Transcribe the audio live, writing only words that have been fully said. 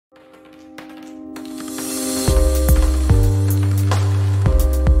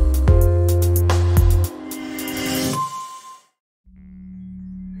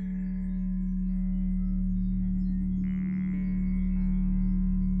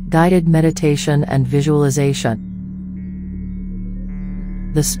Guided meditation and visualization.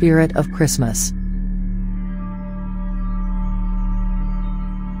 The spirit of Christmas.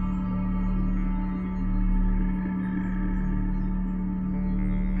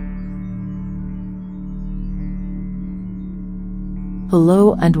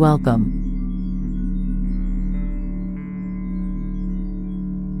 Hello and welcome.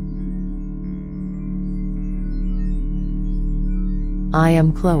 I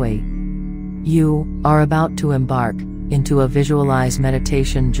am Chloe. You are about to embark into a visualized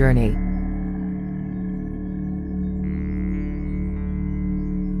meditation journey.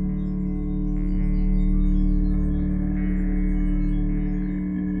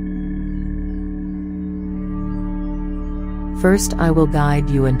 First, I will guide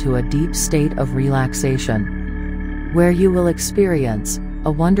you into a deep state of relaxation, where you will experience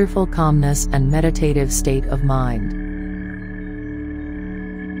a wonderful calmness and meditative state of mind.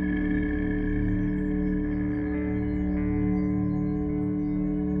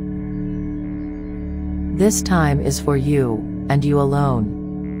 This time is for you, and you alone.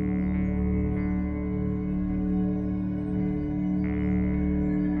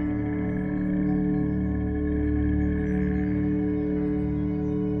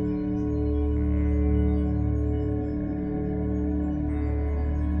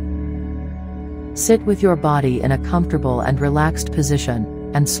 Sit with your body in a comfortable and relaxed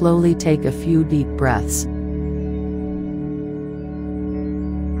position, and slowly take a few deep breaths.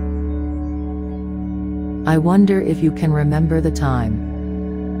 I wonder if you can remember the time.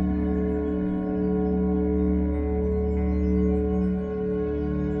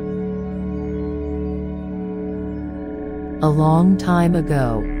 A long time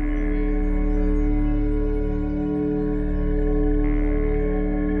ago.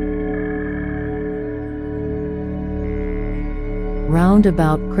 Round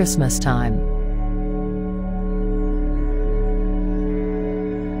about Christmas time.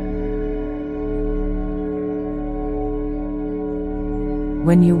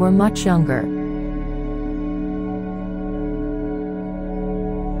 When you were much younger.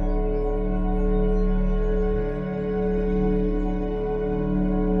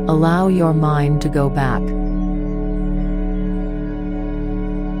 Allow your mind to go back.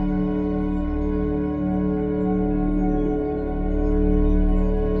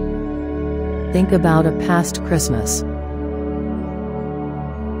 Think about a past Christmas.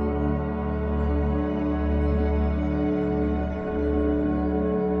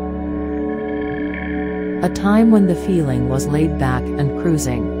 A time when the feeling was laid back and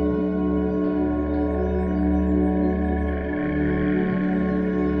cruising.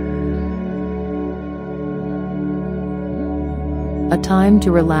 A time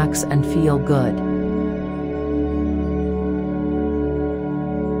to relax and feel good.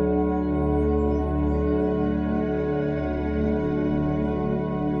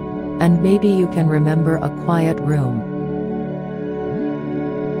 And maybe you can remember a quiet room.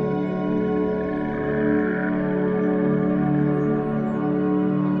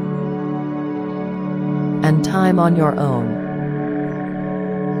 And time on your own.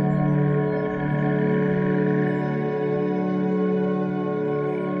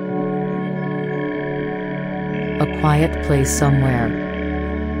 A quiet place somewhere.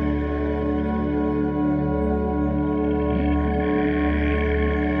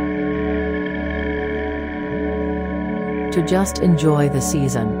 To just enjoy the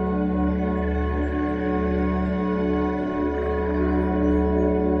season.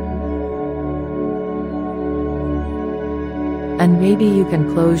 And maybe you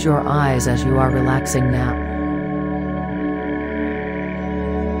can close your eyes as you are relaxing now.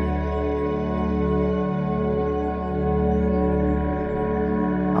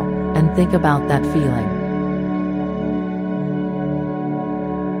 And think about that feeling.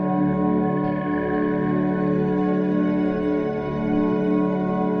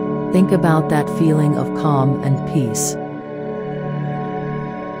 Think about that feeling of calm and peace.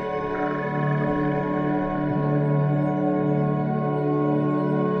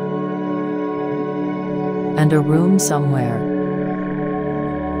 And a room somewhere.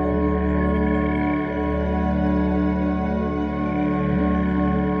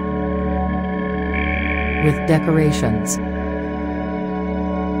 With decorations.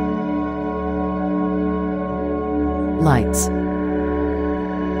 Lights.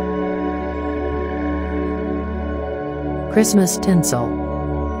 Christmas tinsel.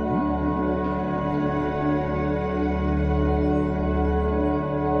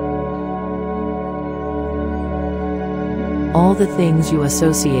 All the things you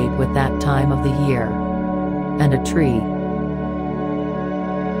associate with that time of the year. And a tree.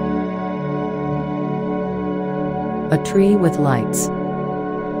 A tree with lights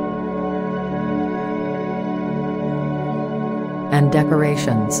and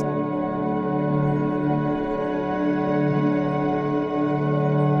decorations.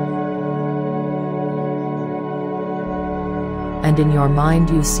 And in your mind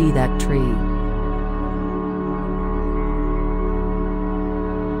you see that tree.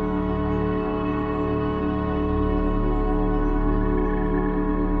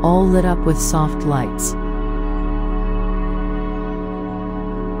 All lit up with soft lights.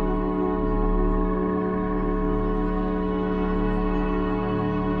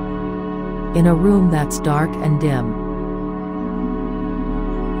 In a room that's dark and dim.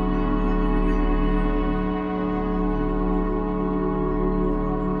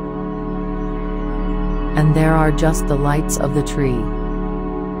 And there are just the lights of the tree.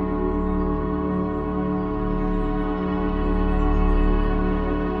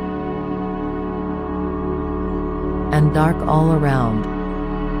 And dark all around.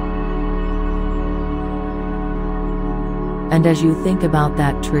 And as you think about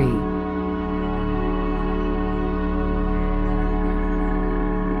that tree,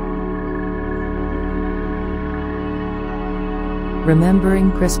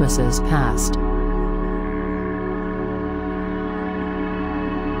 remembering Christmases past,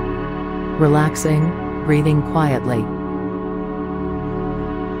 relaxing, breathing quietly.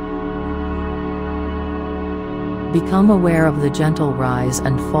 Become aware of the gentle rise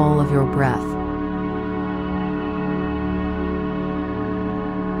and fall of your breath.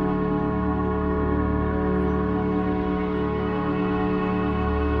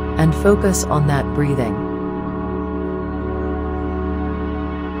 And focus on that breathing.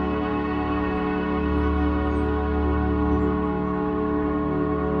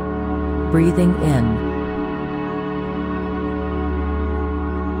 Breathing in.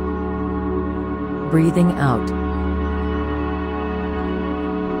 Breathing out.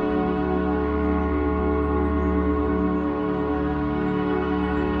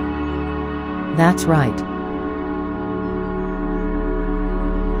 That's right.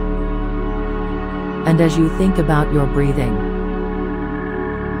 And as you think about your breathing,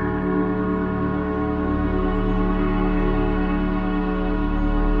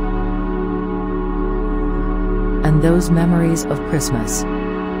 and those memories of Christmas,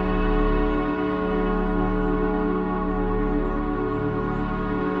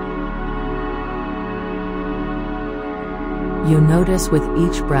 you notice with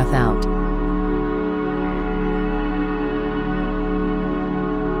each breath out,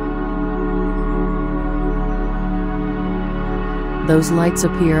 those lights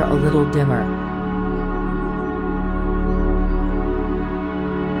appear a little dimmer.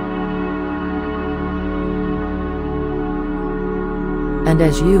 And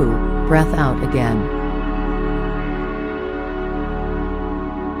as you breath out again,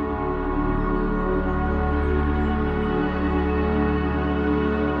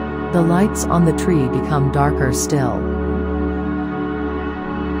 the lights on the tree become darker still.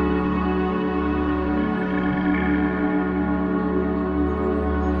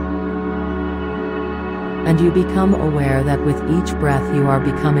 And you become aware that with each breath you are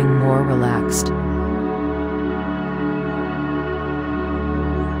becoming more relaxed.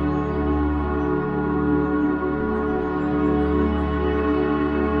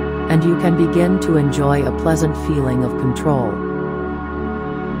 And you can begin to enjoy a pleasant feeling of control.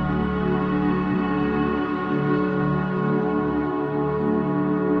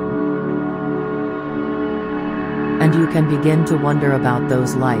 And you can begin to wonder about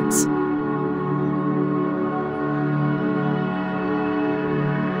those lights.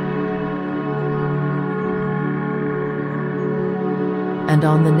 And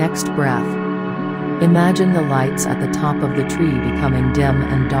on the next breath, imagine the lights at the top of the tree becoming dim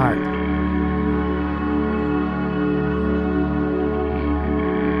and dark.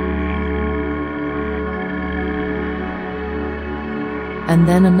 And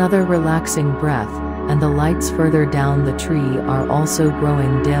then another relaxing breath, and the lights further down the tree are also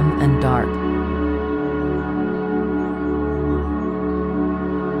growing dim and dark.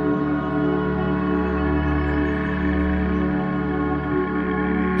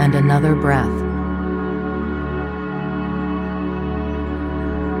 And another breath.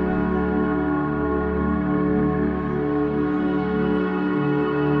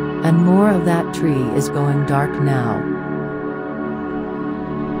 And more of that tree is going dark now.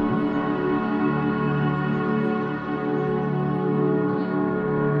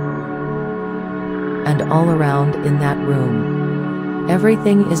 And all around in that room,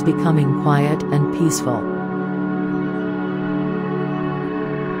 everything is becoming quiet and peaceful.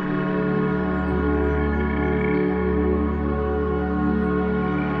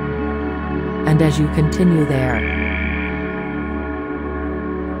 And as you continue there,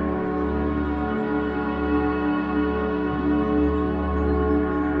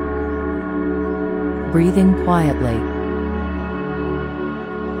 breathing quietly,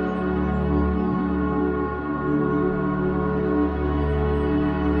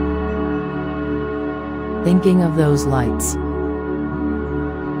 thinking of those lights,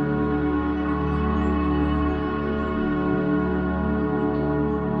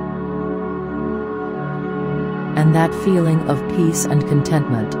 and that feeling of peace and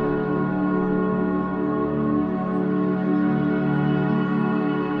contentment.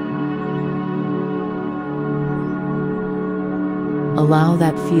 Allow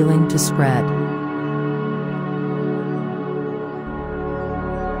that feeling to spread.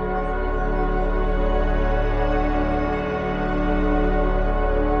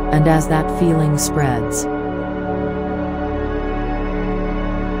 And as that feeling spreads,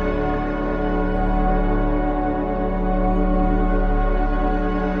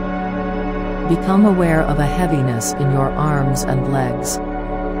 become aware of a heaviness in your arms and legs.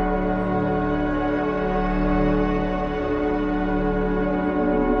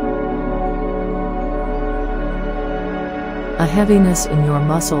 A heaviness in your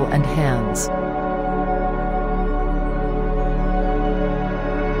muscle and hands.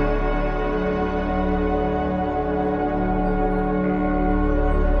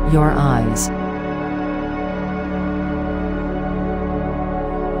 Your eyes.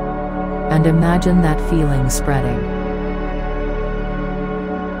 And imagine that feeling spreading.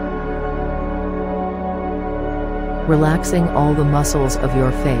 Relaxing all the muscles of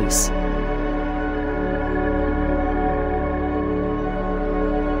your face.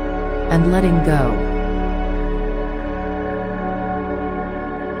 And letting go.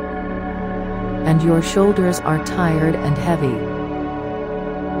 And your shoulders are tired and heavy.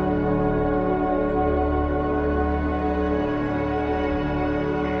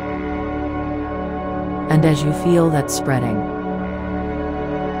 And as you feel that spreading,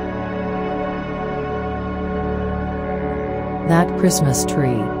 that Christmas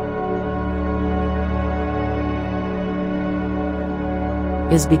tree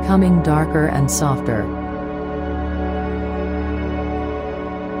is becoming darker and softer.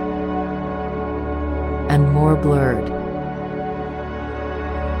 And more blurred.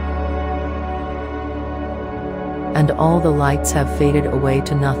 And all the lights have faded away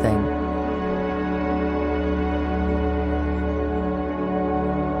to nothing.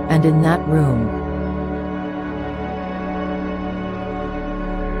 And in that room,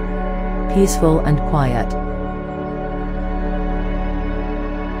 peaceful and quiet,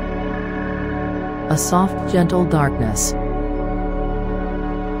 a soft, gentle darkness.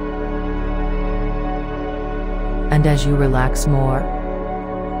 And as you relax more,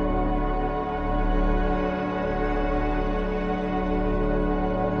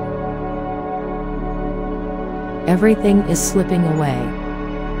 everything is slipping away.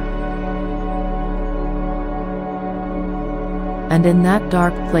 And in that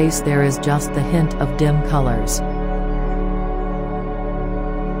dark place there is just the hint of dim colors.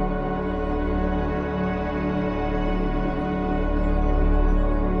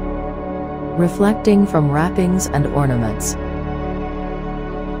 Reflecting from wrappings and ornaments.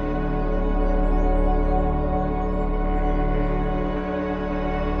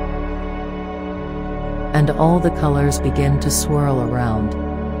 And all the colors begin to swirl around.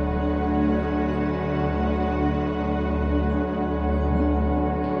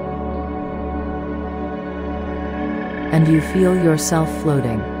 And you feel yourself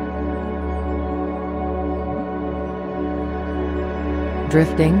floating,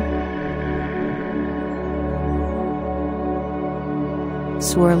 drifting,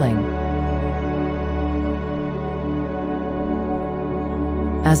 swirling,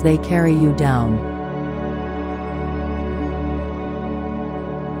 as they carry you down,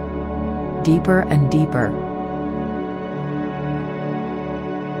 deeper and deeper,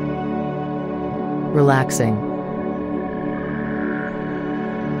 relaxing.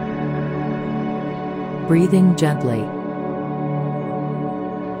 Breathing gently.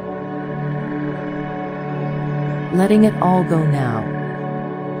 Letting it all go now.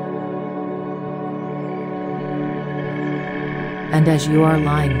 And as you are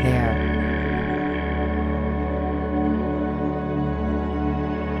lying there,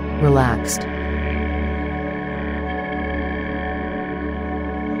 relaxed,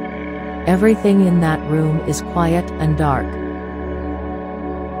 everything in that room is quiet and dark.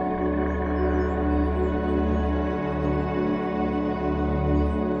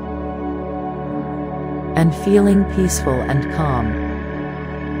 And feeling peaceful and calm.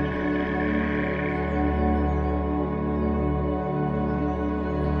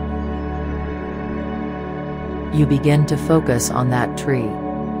 You begin to focus on that tree.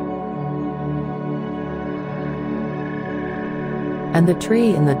 And the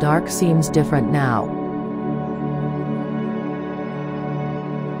tree in the dark seems different now.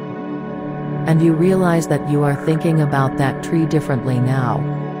 And you realize that you are thinking about that tree differently now.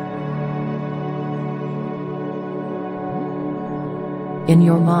 In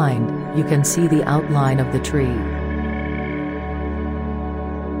your mind, you can see the outline of the tree.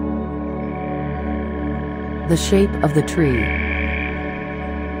 The shape of the tree.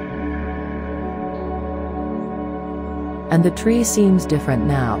 And the tree seems different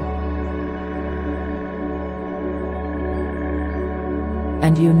now.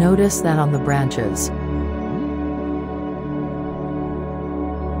 And you notice that on the branches,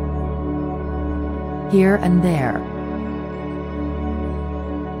 here and there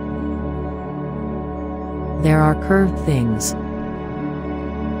are curved things,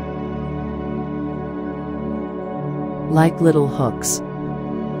 like little hooks.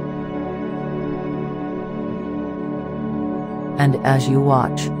 And as you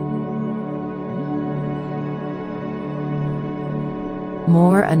watch,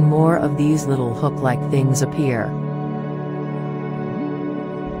 more and more of these little hook-like things appear.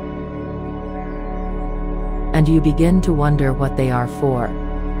 And you begin to wonder what they are for.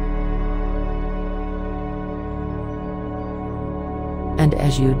 And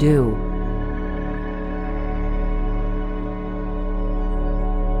as you do,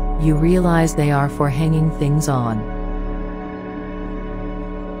 you realize they are for hanging things on.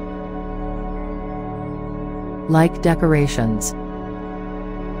 Like decorations.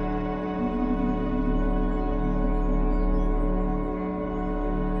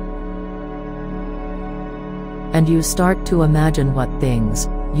 And you start to imagine what things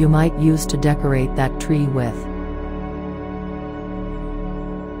you might use to decorate that tree with.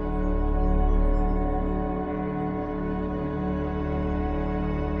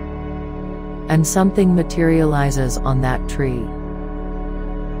 And something materializes on that tree.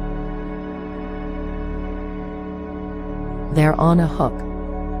 They're on a hook.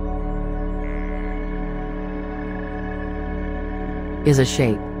 Is a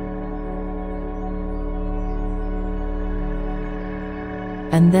shape.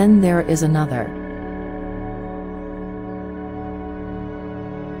 And then there is another.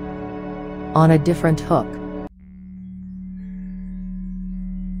 On a different hook.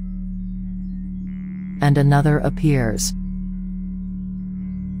 And another appears.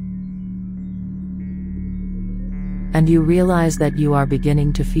 And you realize that you are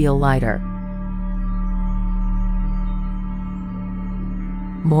beginning to feel lighter.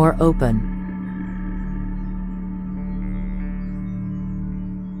 More open.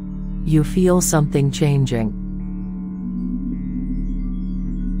 You feel something changing.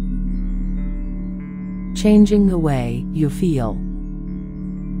 Changing the way you feel.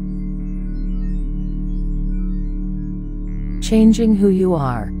 Changing who you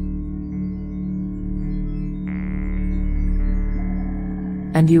are.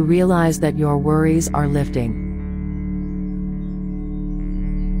 And you realize that your worries are lifting.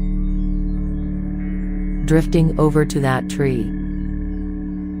 Drifting over to that tree.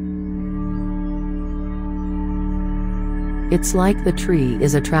 It's like the tree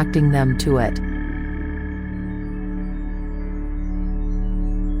is attracting them to it.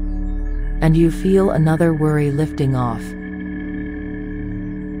 And you feel another worry lifting off.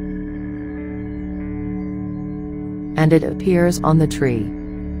 And it appears on the tree.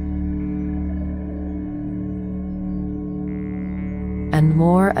 And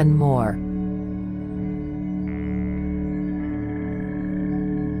more and more.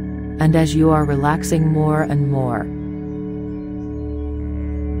 And as you are relaxing more and more,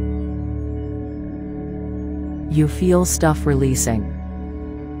 you feel stuff releasing.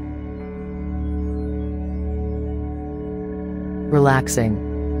 Relaxing.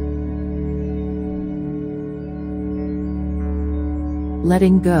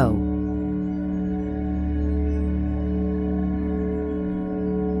 Letting go.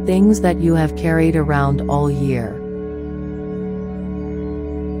 Things that you have carried around all year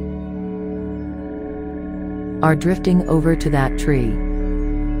are drifting over to that tree.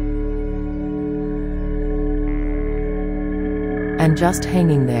 And just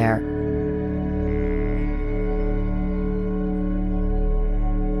hanging there.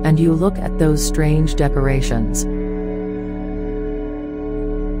 And you look at those strange decorations.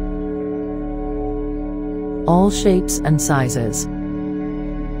 All shapes and sizes.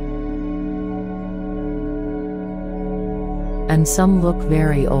 And some look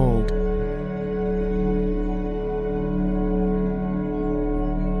very old.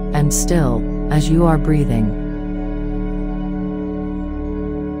 And still, as you are breathing,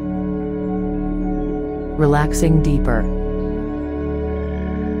 relaxing deeper.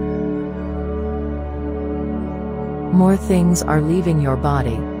 More things are leaving your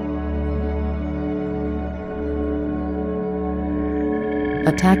body.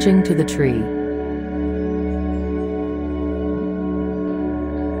 Attaching to the tree.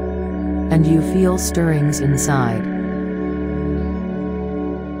 And you feel stirrings inside.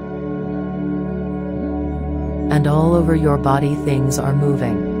 And all over your body things are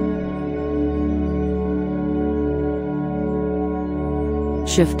moving.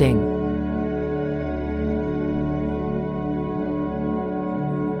 Shifting.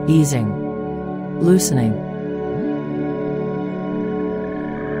 Easing. Loosening.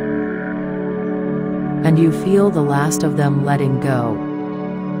 And you feel the last of them letting go.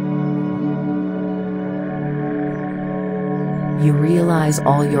 You realize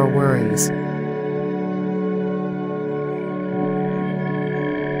all your worries,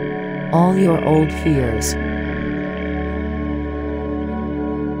 all your old fears,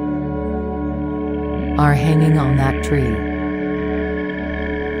 are hanging on that tree.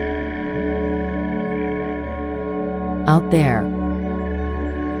 Out there.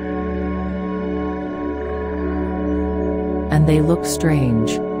 And they look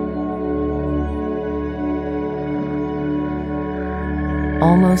strange.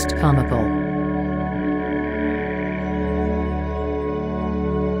 Almost comical.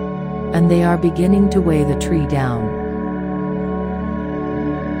 And they are beginning to weigh the tree down.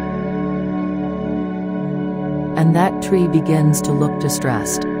 And that tree begins to look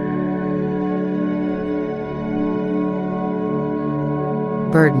distressed.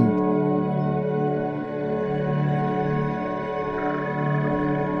 Burdened.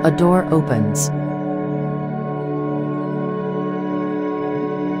 A door opens.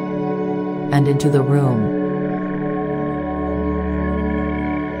 And into the room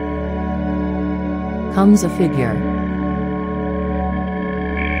comes a figure.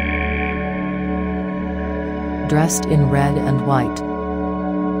 Dressed in red and white.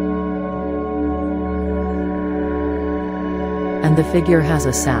 And the figure has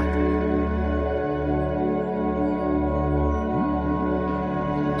a sack.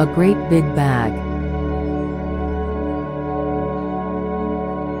 A great big bag.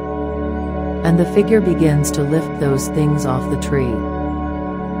 And the figure begins to lift those things off the tree.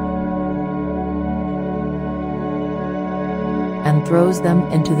 And throws them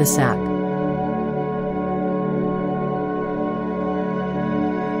into the sack.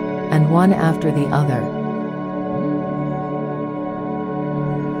 And one after the other.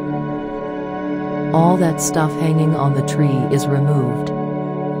 All that stuff hanging on the tree is removed.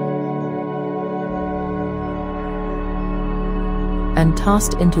 And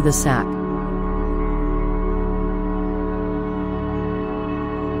tossed into the sack.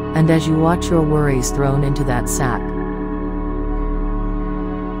 And as you watch your worries thrown into that sack,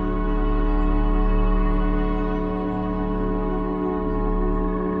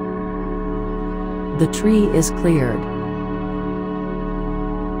 the tree is cleared.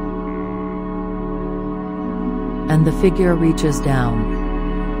 And the figure reaches down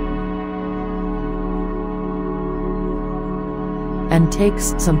and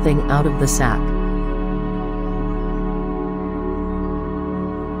takes something out of the sack.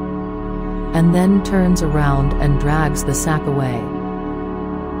 And then turns around and drags the sack away.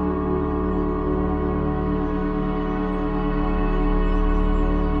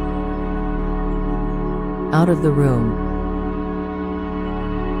 Out of the room.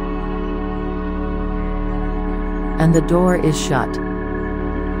 And the door is shut.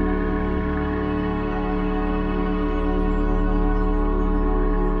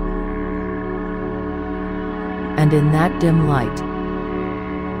 And in that dim light,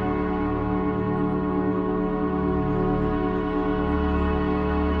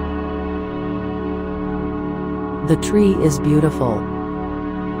 the tree is beautiful.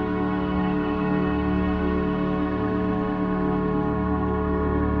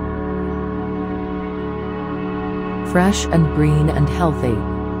 Fresh and green and healthy.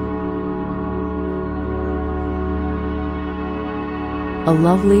 A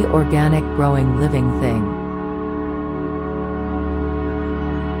lovely organic growing living thing.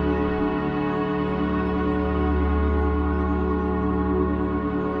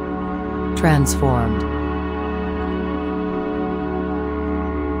 Transformed.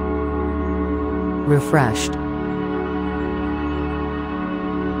 Refreshed.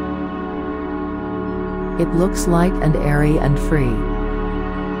 It looks light and airy and free.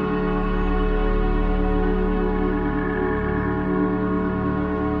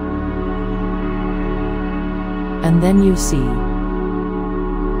 And then you see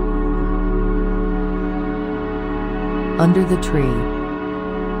under the tree.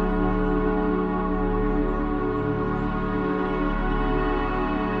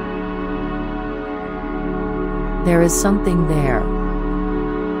 There is something there.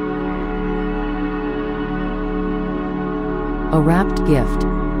 A wrapped gift.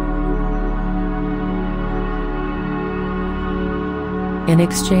 In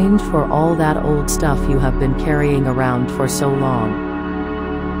exchange for all that old stuff you have been carrying around for so long.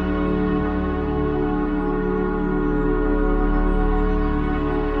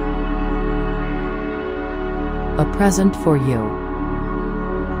 A present for you.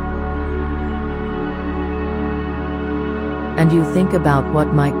 And you think about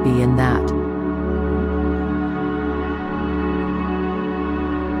what might be in that.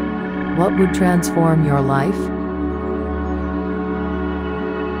 What would transform your life?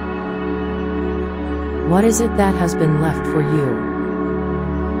 What is it that has been left for you?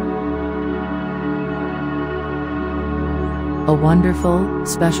 A wonderful,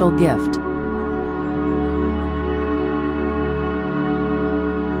 special gift.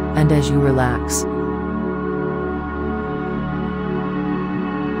 And as you relax,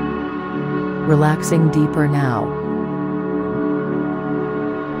 relaxing deeper now,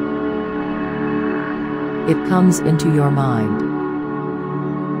 it comes into your mind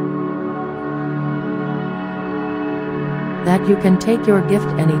that you can take your gift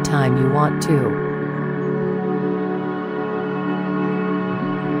anytime you want to.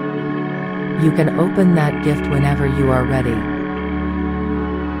 You can open that gift whenever you are ready.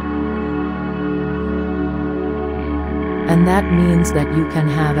 And that means that you can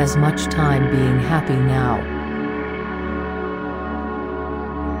have as much time being happy now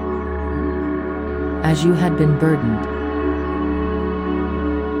as you had been burdened.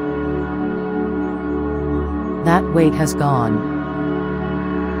 That weight has gone.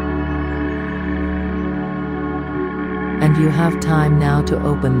 And you have time now to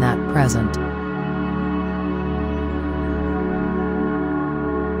open that present.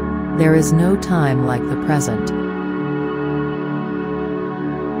 There is no time like the present.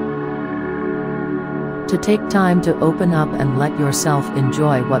 To take time to open up and let yourself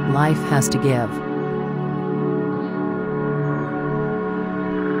enjoy what life has to give.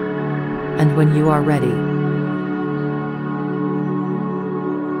 And when you are ready,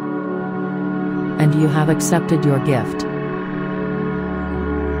 and you have accepted your gift,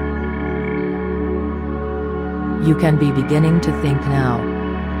 you can be beginning to think now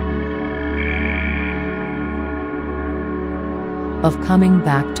of coming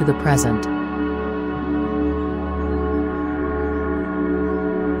back to the present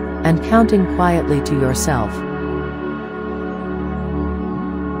and counting quietly to yourself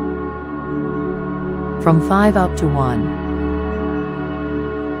from 5 up to 1.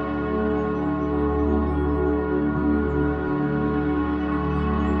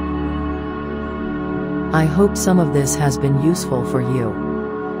 I hope some of this has been useful for you.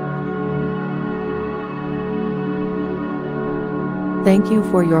 Thank you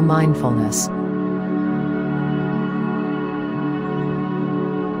for your mindfulness.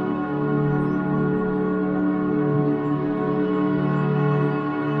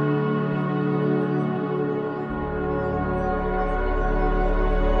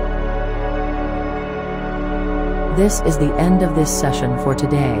 This is the end of this session for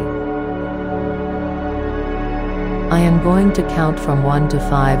today. I am going to count from 1 to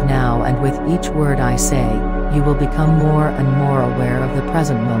 5 now, and with each word I say, you will become more and more aware of the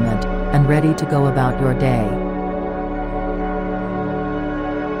present moment, and ready to go about your day.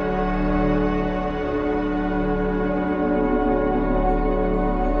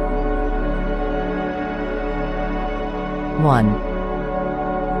 One.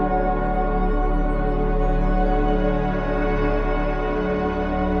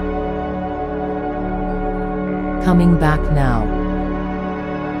 Coming back now.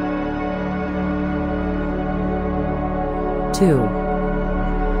 2.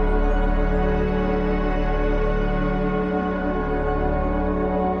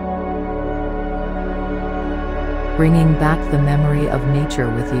 Bringing back the memory of nature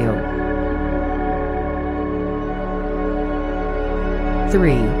with you.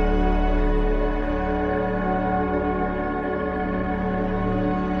 3.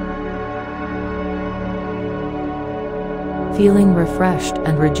 Feeling refreshed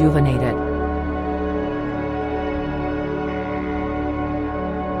and rejuvenated.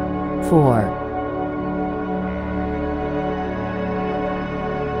 4.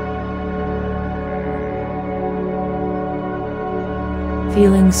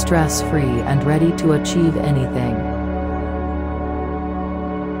 Feeling stress-free and ready to achieve anything.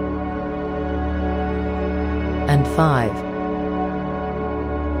 and 5.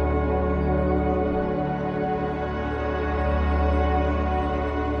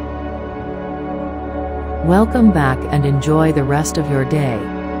 Welcome back and enjoy the rest of your day.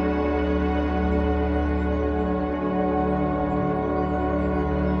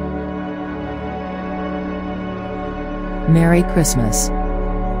 Merry Christmas.